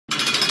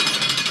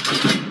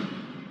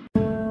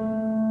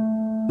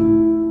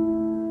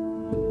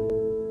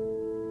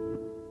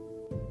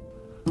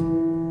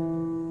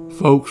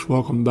folks,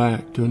 welcome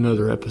back to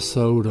another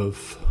episode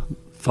of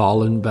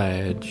Fallen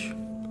Badge.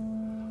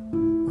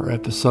 Our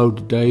episode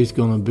today is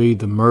going to be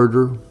the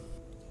murder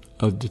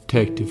of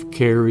Detective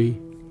Kerri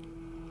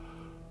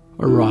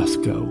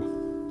Orozco,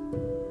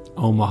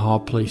 Omaha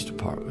Police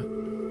Dept.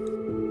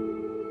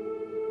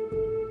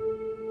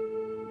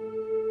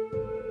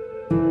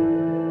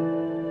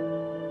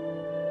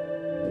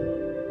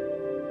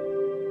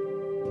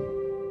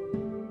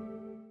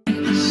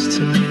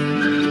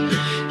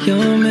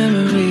 Your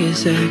memory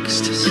is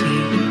ecstasy.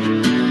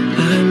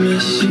 I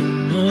miss you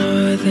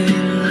more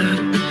than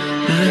life.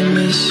 I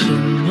miss you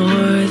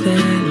more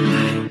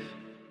than life.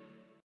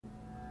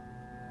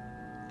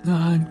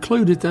 Now, I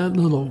included that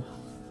little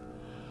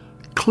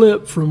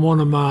clip from one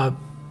of my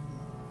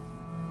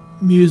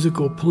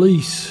musical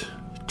police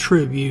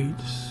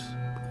tributes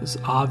because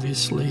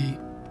obviously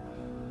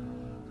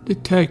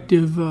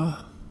Detective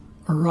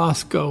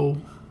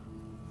Orozco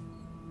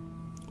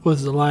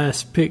was the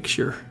last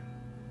picture.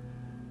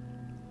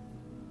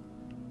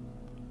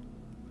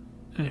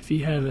 And if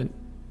you haven't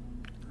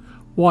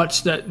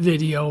watched that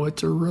video,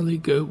 it's a really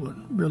good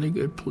one, really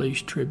good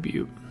police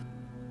tribute.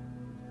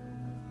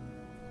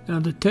 Now,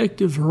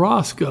 Detective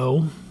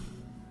Orozco,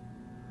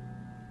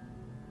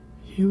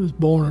 he was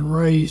born and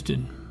raised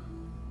in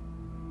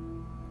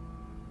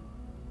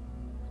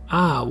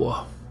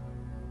Iowa,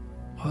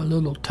 a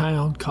little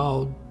town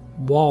called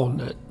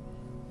Walnut.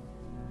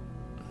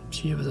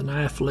 She was an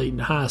athlete in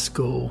high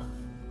school,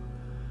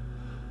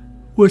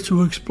 which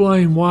will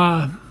explain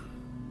why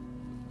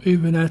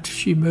even after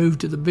she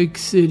moved to the big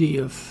city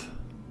of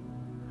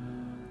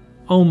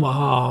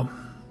Omaha,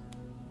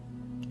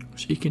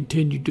 she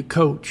continued to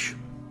coach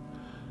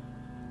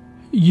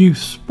youth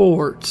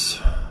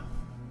sports.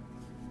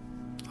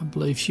 I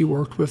believe she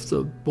worked with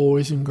the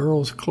Boys and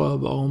Girls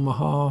Club of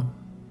Omaha.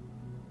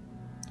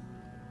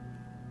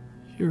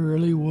 She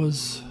really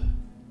was,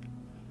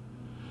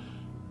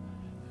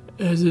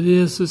 as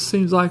it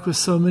seems like with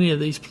so many of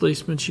these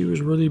policemen, she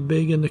was really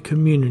big in the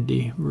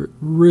community,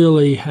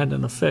 really had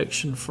an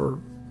affection for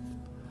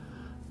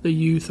the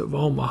youth of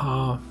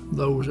Omaha,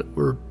 those that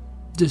were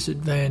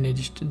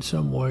disadvantaged in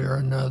some way or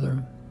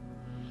another.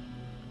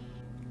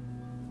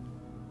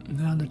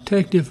 Now,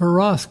 Detective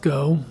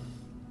Orozco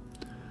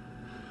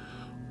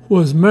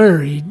was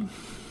married,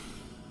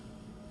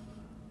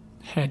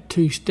 had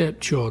 2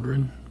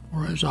 stepchildren,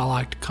 or as I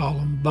like to call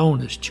them,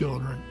 bonus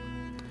children.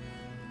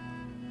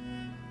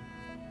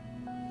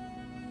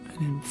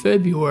 In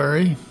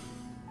February,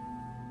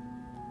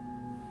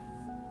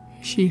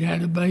 she'd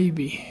had a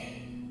baby.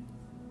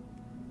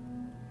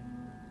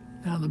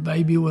 Now, the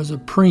baby was a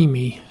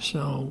preemie,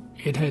 so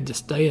it had to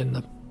stay in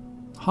the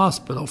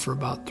hospital for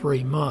about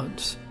 3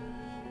 months.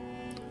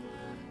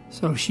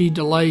 So she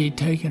delayed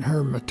taking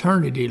her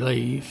maternity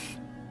leave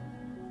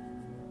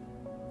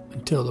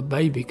until the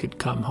baby could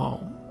come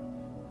home.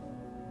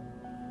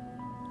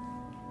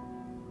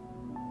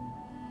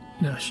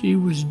 Now, she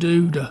was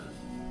due to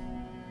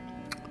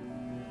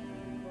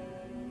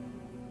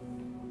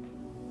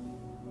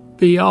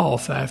be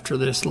off after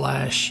this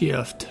last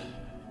shift.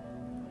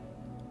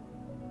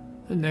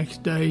 The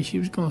next day she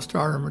was going to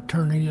start her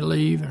maternity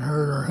leave, and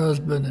her and her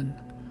husband and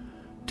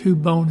 2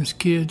 bonus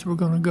kids were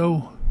going to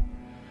go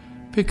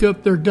pick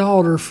up their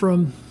daughter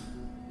from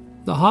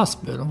the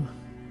hospital.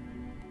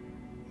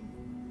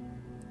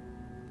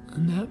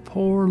 And that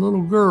poor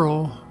little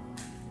girl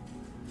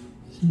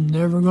is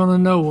never going to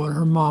know what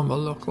her mama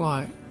looked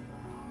like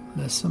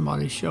unless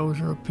somebody shows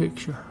her a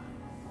picture.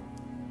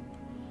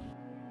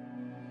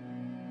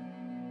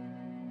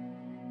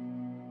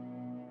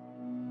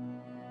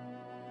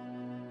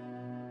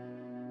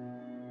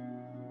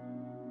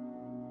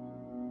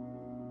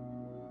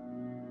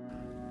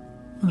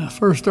 When I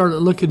first started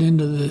looking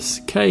into this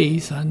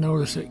case, I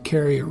noticed that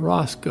Kerri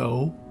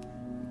Orozco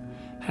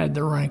had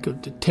the rank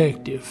of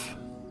detective.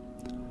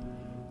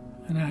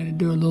 And I had to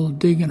do a little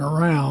digging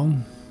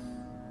around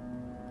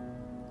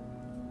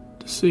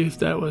to see if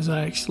that was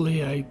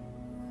actually a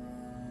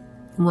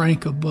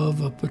rank above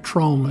a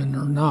patrolman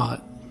or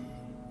not.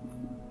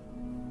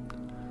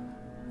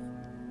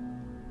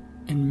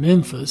 In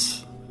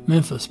Memphis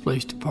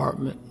Police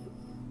Department,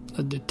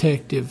 a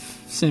detective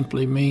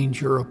simply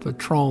means you're a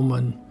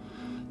patrolman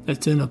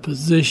that's in a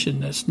position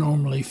that's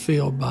normally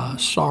filled by a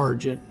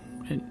sergeant.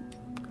 In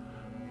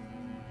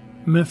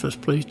Memphis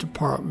Police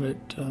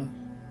Department,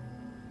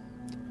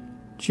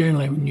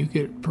 generally when you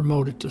get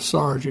promoted to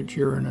sergeant,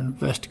 you're in an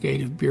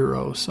investigative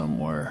bureau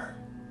somewhere.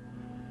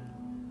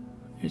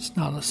 It's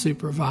not a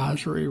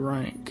supervisory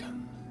rank.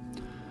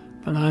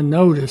 But I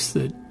noticed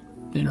that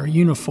in her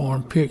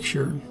uniform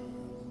picture,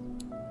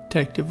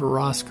 Detective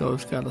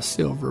Orozco's got a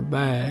silver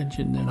badge,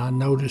 and then I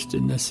noticed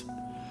in this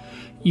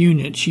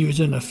unit, she was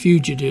in a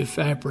fugitive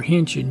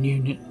apprehension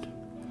unit,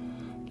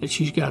 that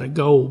she's got a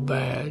gold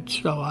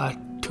badge. So I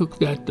took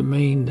that to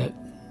mean that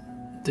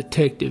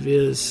detective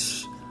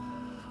is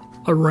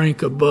a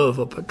rank above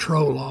a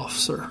patrol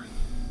officer.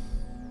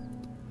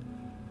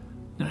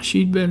 Now,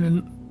 she'd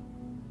been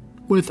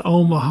with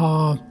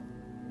Omaha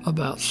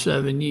about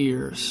 7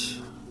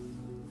 years.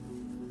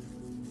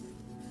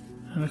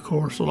 And of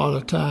course, a lot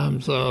of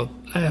times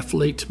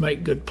athletes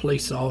make good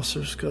police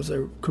officers because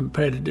they're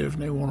competitive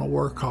and they want to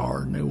work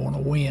hard and they want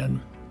to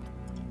win.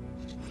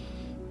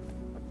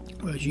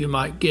 As you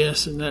might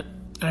guess, in that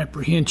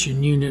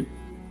apprehension unit,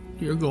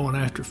 you're going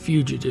after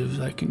fugitives.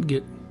 That can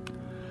get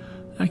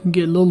a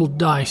little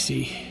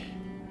dicey.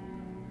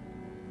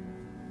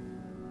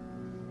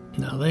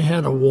 Now, they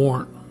had a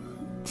warrant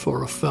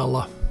for a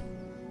fella,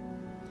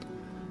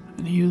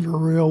 and he was a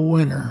real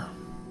winner.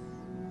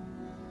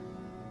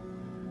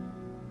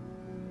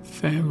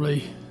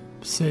 Family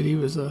said he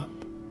was a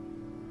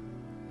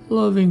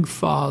loving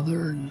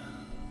father and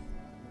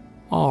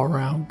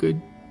all-around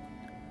good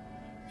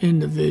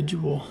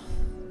individual.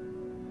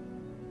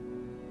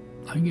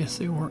 I guess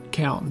they weren't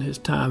counting his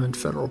time in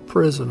federal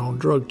prison on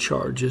drug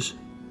charges.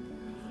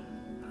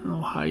 I don't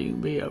know how you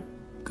can be a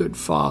good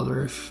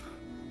father if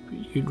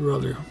you'd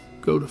rather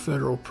go to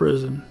federal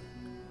prison.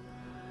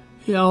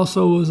 He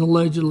also was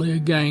allegedly a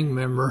gang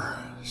member,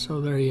 so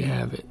there you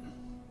have it.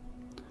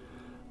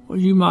 Well,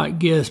 you might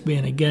guess,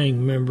 being a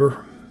gang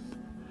member,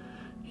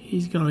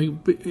 he's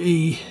going to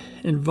be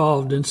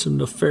involved in some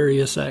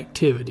nefarious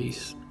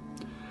activities.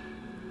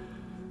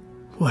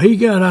 Well, he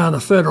got out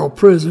of federal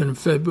prison in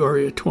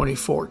February of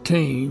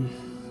 2014.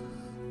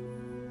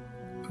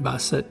 By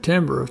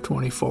September of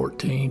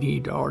 2014,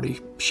 he'd already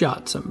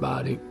shot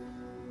somebody.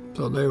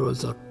 So there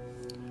was a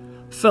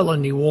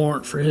felony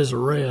warrant for his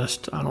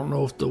arrest. I don't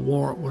know if the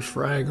warrant was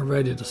for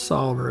aggravated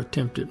assault or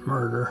attempted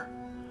murder.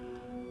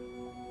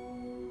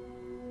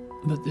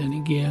 But then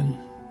again,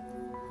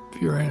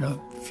 if you're in a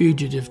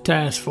fugitive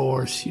task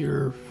force,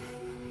 you're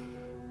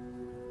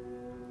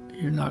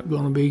not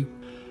going to be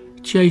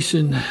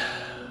chasing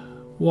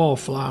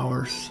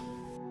wallflowers.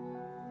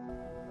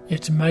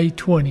 It's May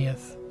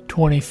 20th,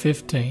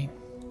 2015.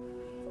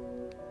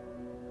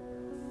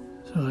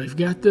 So they've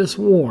got this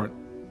warrant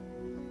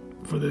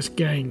for this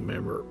gang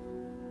member.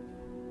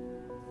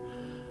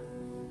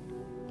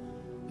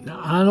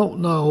 Now, I don't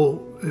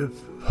know if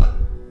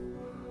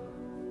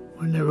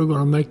when they were going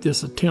to make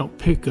this attempt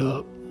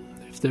pickup,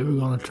 if they were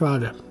going to try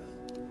to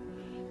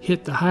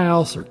hit the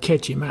house or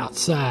catch him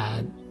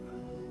outside.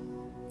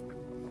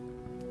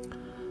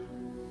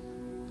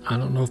 I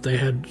don't know if they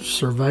had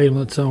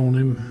surveillance on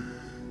him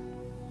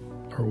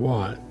or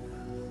what.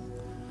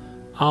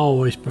 I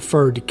always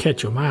preferred to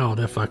catch him out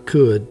if I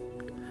could,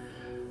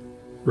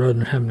 rather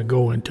than having to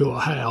go into a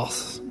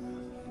house.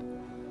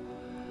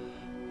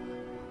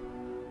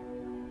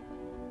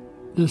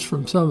 Just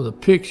from some of the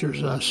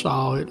pictures I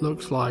saw, it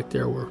looks like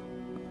they were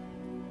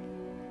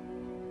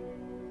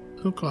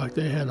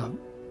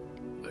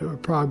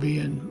probably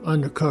in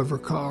undercover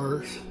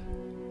cars.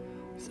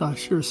 So I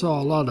sure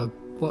saw a lot of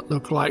what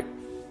looked like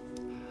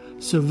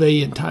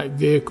civilian type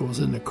vehicles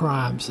in the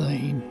crime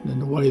scene, and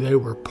the way they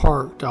were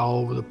parked all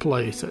over the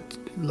place. It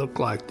looked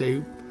like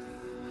the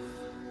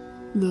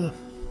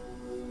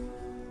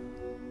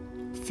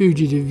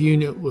fugitive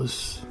unit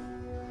was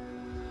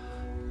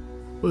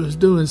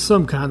doing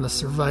some kind of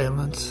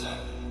surveillance.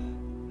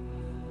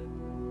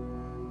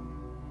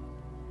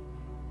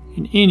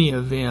 In any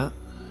event,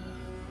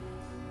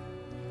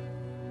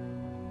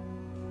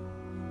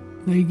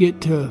 they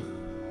get to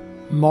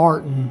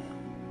Martin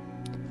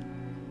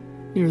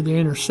near the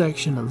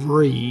intersection of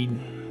Reed.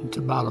 It's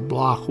about a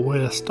block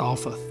west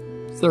off of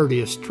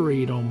 30th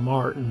Street on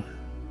Martin.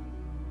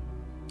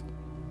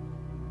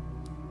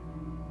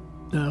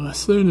 Now, as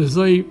soon as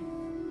they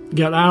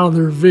got out of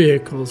their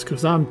vehicles,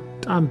 because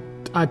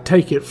I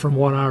take it from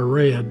what I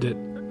read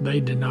that they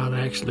did not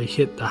actually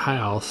hit the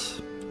house,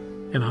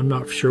 and I'm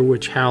not sure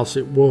which house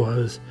it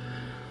was.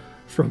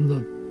 From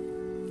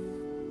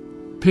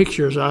the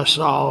pictures I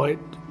saw,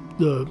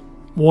 the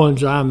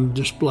ones I'm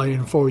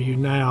displaying for you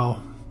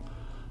now,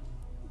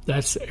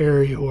 that's the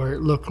area where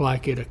it looked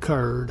like it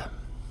occurred.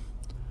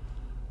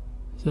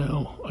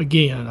 So,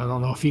 again, I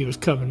don't know if he was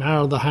coming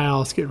out of the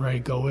house, getting ready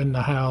to go in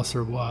the house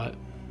or what,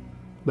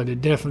 but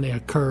it definitely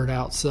occurred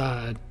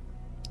outside.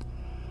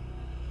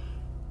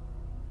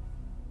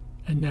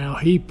 And now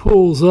he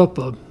pulls up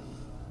a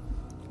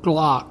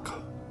Glock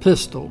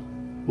pistol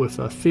with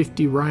a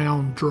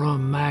 50-round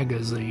drum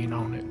magazine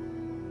on it.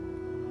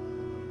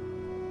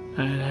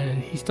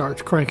 And he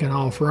starts cranking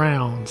off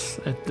rounds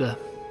at the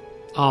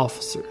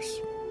officers.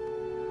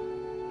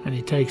 And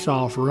he takes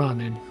off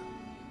running.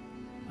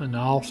 And the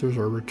officers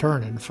are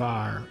returning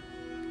fire.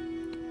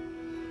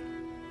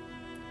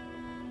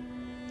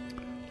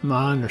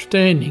 My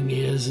understanding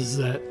is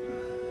that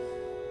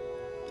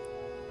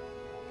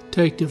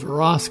Detective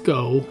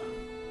Orozco,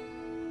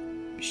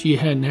 she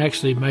hadn't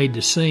actually made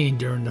the scene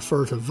during the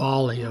first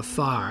volley of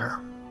fire,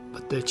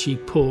 but that she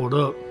pulled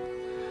up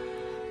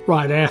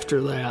right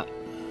after that.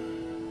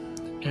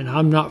 And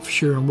I'm not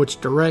sure in which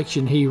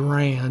direction he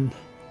ran,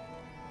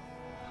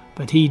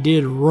 but he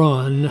did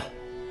run,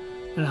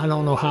 and I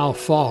don't know how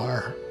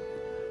far.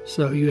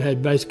 So you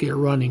had basically a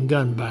running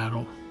gun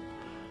battle.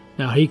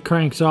 Now he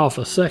cranks off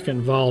a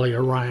second volley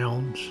of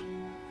rounds,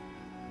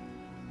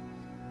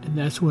 and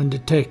that's when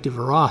Detective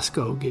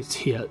Orozco gets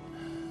hit.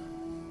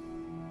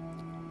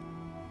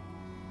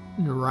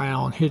 and the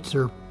round hits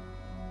her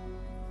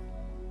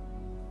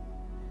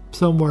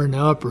somewhere in the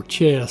upper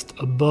chest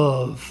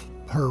above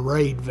her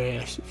raid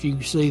vest. If you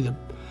can see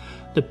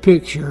the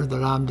picture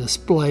that I'm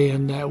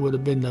displaying, that would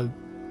have been the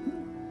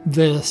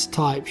vest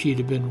type she'd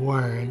have been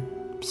wearing.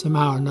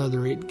 Somehow or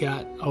another it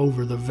got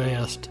over the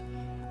vest,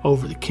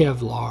 over the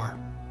Kevlar.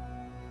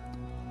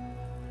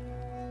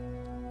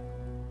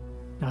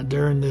 Now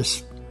during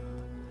this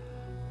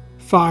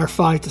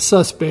firefight, the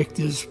suspect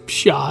is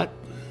shot.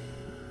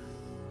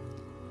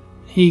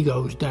 He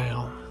goes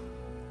down.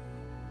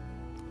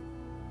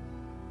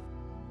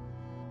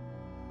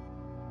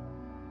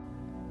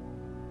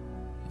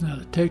 Now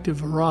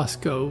Detective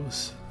Orozco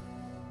is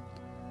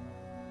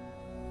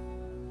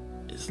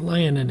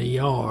laying in a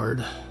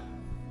yard,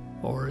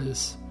 or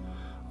his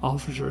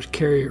officers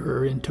carry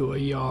her into a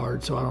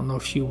yard, so I don't know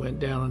if she went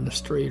down in the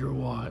street or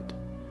what.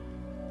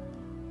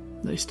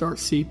 They start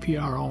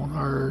CPR on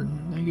her,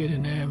 and they get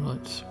an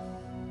ambulance.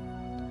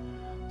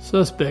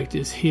 Suspect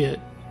is hit.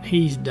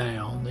 He's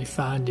down. They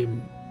find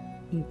him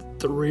in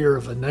the rear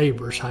of a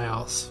neighbor's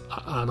house.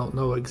 I don't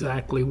know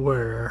exactly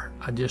where.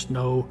 I just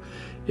know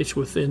it's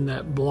within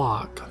that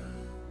block.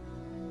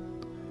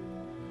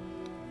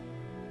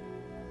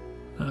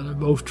 They're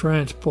both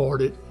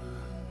transported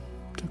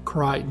to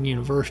Crichton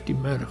University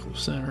Medical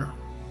Center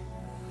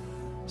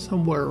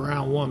somewhere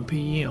around 1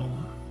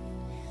 p.m.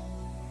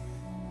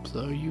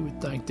 So you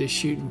would think this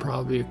shooting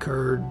probably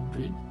occurred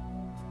at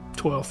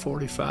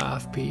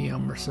 12:45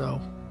 p.m. or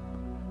so.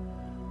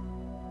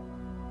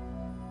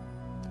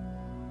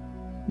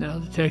 Now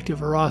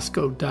Detective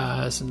Orozco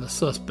dies and the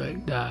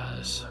suspect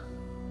dies.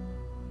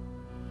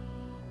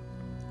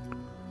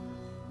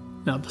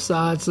 Now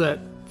besides that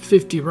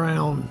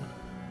 50-round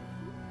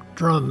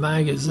drum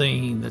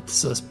magazine that the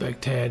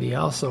suspect had, he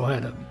also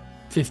had a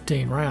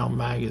 15-round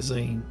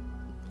magazine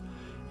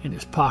in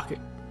his pocket.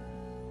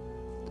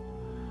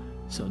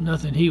 So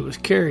nothing he was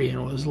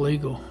carrying was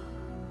legal.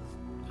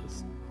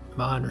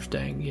 My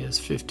understanding is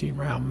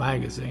 15-round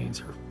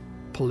magazines are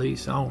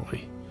police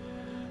only.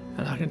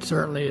 And I can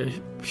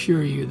certainly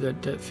assure you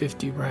that that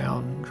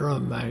 50-round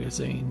drum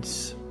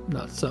magazine's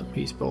not something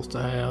he's supposed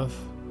to have,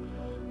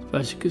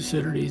 especially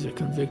considered he's a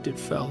convicted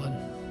felon.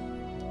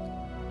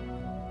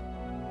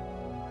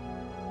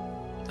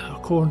 Now,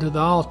 according to the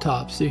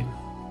autopsy,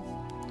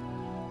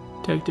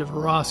 Detective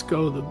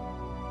Orozco, the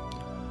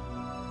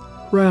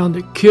round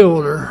that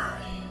killed her,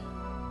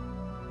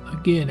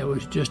 again, it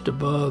was just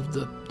above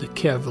the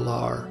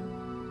Kevlar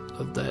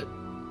of that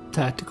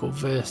tactical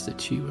vest that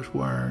she was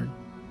wearing.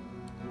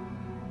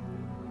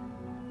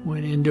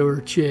 Went into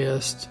her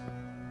chest,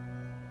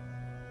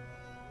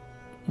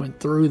 went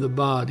through the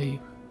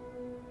body,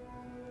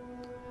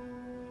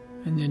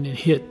 and then it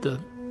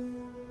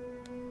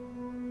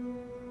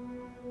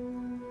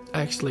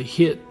actually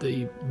hit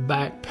the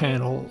back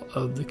panel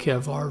of the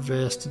Kevlar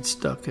vest and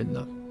stuck in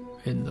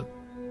the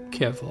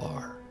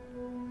Kevlar.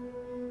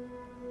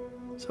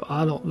 So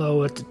I don't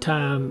know at the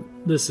time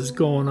this is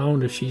going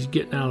on if she's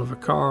getting out of a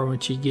car when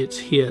she gets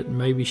hit.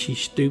 Maybe she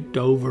stooped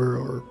over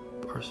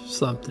or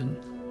something.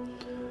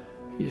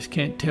 You just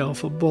can't tell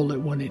if a bullet,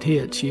 when it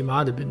hit, she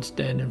might have been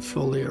standing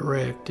fully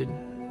erect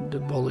and the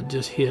bullet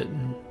just hit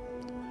and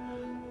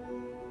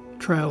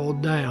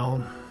traveled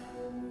down.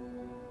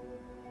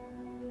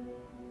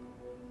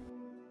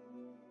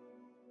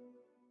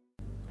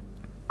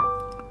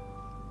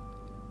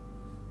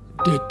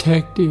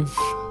 Detective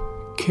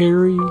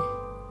Kerri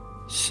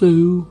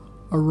Sue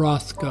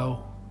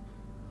Orozco.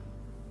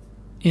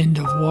 End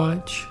of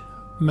watch,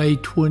 May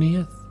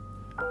 20th,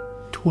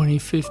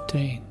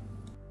 2015.